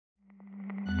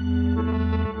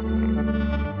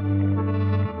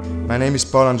My name is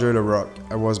Paul-André Larocque.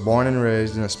 I was born and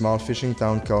raised in a small fishing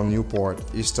town called Newport,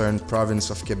 eastern province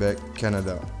of Quebec,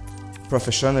 Canada.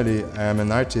 Professionally, I am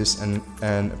an artist and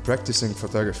a practicing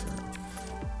photographer.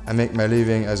 I make my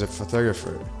living as a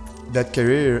photographer. That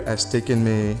career has taken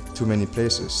me to many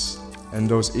places, and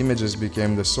those images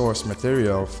became the source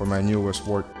material for my newest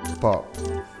work, pop.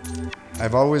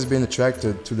 I've always been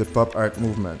attracted to the pop art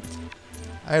movement.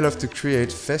 I love to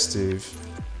create festive,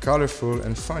 colorful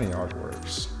and funny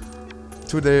artworks.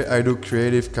 Today I do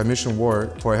creative commission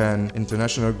work for an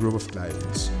international group of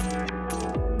clients.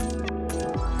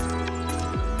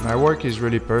 My work is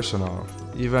really personal.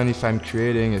 Even if I'm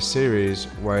creating a series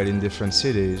while in different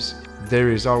cities, there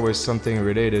is always something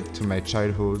related to my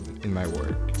childhood in my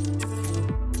work.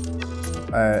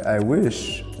 I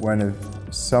wish when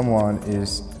someone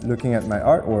is looking at my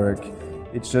artwork,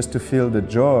 it's just to feel the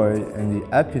joy and the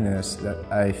happiness that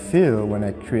I feel when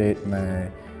I create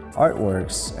my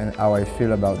artworks and how I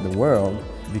feel about the world,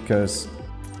 because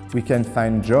we can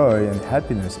find joy and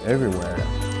happiness everywhere.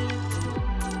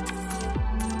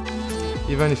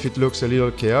 Even if it looks a little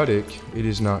chaotic, it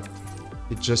is not.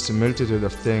 It's just a multitude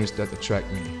of things that attract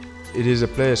me. It is a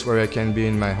place where I can be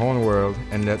in my own world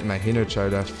and let my inner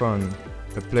child have fun.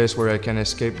 A place where I can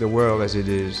escape the world as it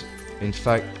is. In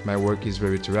fact, my work is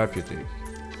very therapeutic.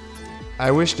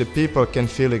 I wish the people can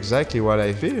feel exactly what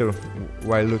I feel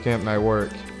while looking at my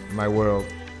work, my world,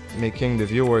 making the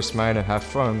viewer smile and have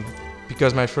fun,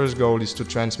 because my first goal is to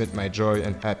transmit my joy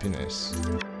and happiness.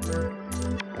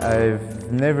 I've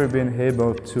never been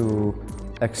able to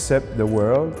accept the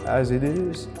world as it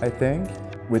is, I think.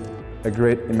 With a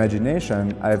great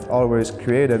imagination, I've always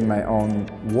created my own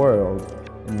world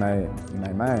in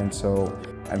my mind. So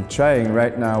I'm trying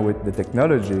right now with the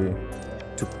technology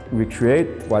to recreate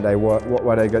what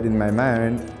I got in my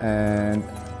mind, and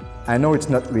I know it's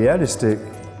not realistic,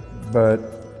 but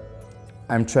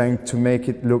I'm trying to make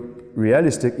it look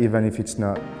realistic even if it's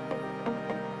not.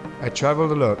 I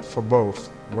traveled a lot for both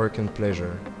work and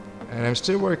pleasure, and I'm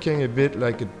still working a bit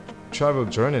like a travel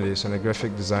journalist and a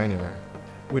graphic designer,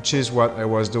 which is what I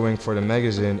was doing for the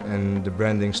magazine and the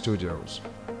branding studios.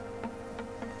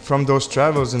 From those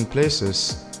travels and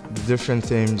places, the different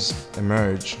themes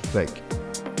emerge, like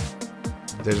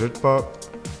desert pop,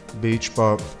 beach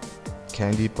pop,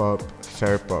 candy pop,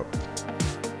 fair pop.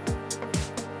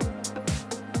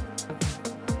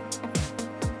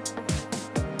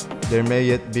 There may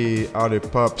yet be other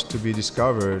pops to be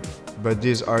discovered, but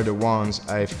these are the ones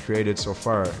I've created so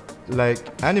far. Like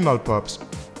animal pops,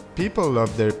 people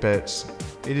love their pets.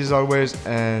 It is always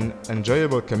an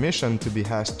enjoyable commission to be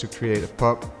asked to create a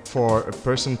pop for a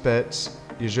person's pets,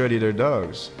 usually their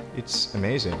dogs. It's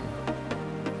amazing.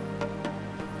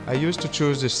 I used to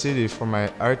choose the city for my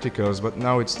articles, but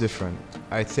now it's different.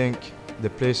 I think the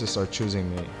places are choosing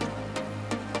me.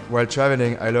 While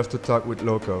traveling, I love to talk with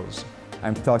locals.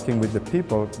 I'm talking with the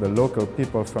people, the local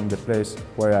people from the place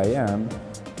where I am,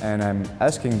 and I'm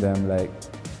asking them like,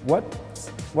 what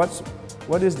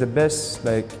is the best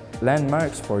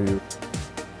landmarks for you?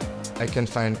 I can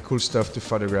find cool stuff to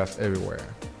photograph everywhere.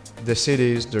 The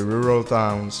cities, the rural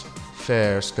towns,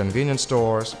 fairs, convenience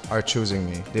stores are choosing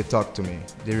me. They talk to me.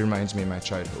 They remind me of my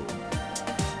childhood.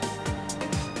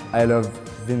 I love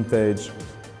vintage,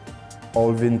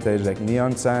 old vintage, like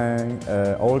neon sign,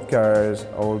 old cars,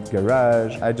 old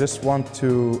garage. I just want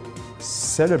to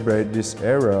celebrate this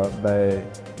era by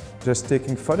just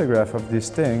taking photographs of these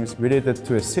things related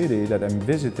to a city that I'm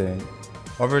visiting.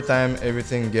 Over time,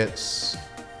 everything gets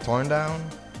torn down,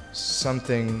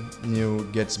 something new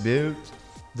gets built,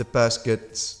 the past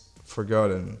gets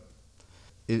forgotten.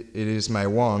 It is my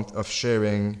want of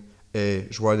sharing a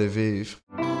joie de vivre.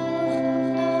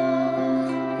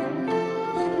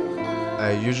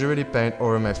 I usually paint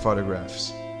over my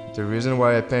photographs. The reason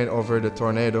why I paint over the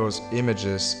tornado's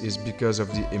images is because of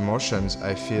the emotions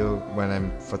I feel when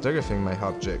I'm photographing my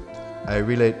object. I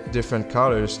relate different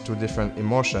colors to different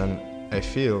emotions I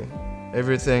feel.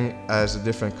 Everything has a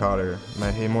different color. My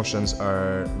emotions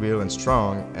are real and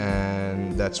strong,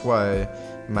 and that's why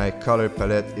my color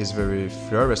palette is very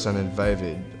fluorescent and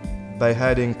vivid. By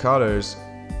adding colors,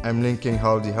 I'm linking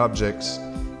all the objects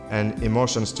and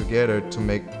emotions together to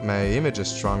make my images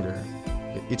stronger.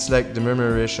 It's like the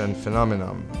murmuration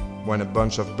phenomenon, when a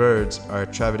bunch of birds are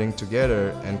traveling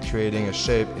together and creating a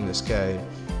shape in the sky.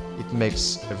 It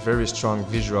makes a very strong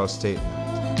visual statement.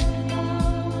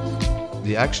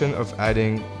 The action of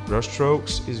adding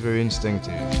brushstrokes is very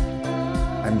instinctive.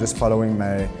 I'm just following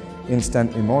my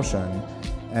instant emotion,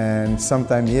 and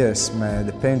sometimes, yes,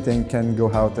 the painting can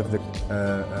go out of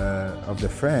the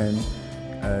frame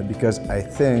because I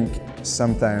think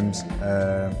sometimes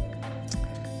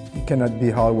You cannot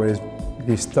always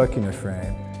be stuck in a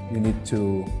frame. You need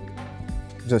to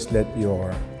just let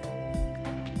your,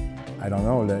 I don't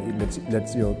know,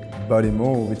 let your body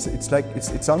move.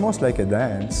 It's almost like a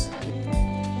dance.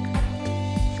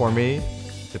 For me,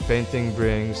 the painting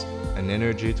brings an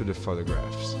energy to the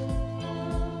photographs.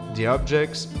 The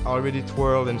objects already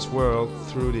twirl and swirl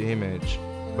through the image,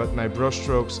 but my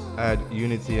brushstrokes add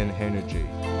unity and energy.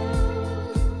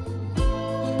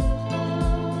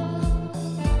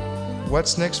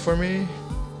 What's next for me?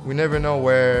 We never know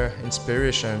where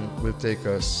inspiration will take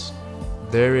us.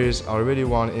 There is already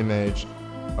one image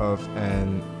of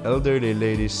an elderly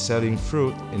lady selling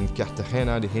fruit in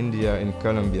Cartagena de India in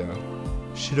Colombia.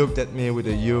 She looked at me with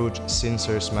a huge,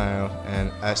 sincere smile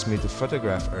and asked me to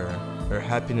photograph her. Her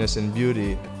happiness and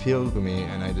beauty appealed to me,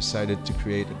 and I decided to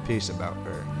create a piece about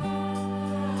her.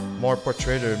 More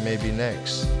portraiture may be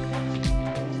next.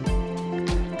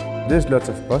 There's lots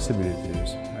of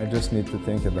possibilities. I just need to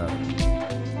think about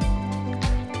it.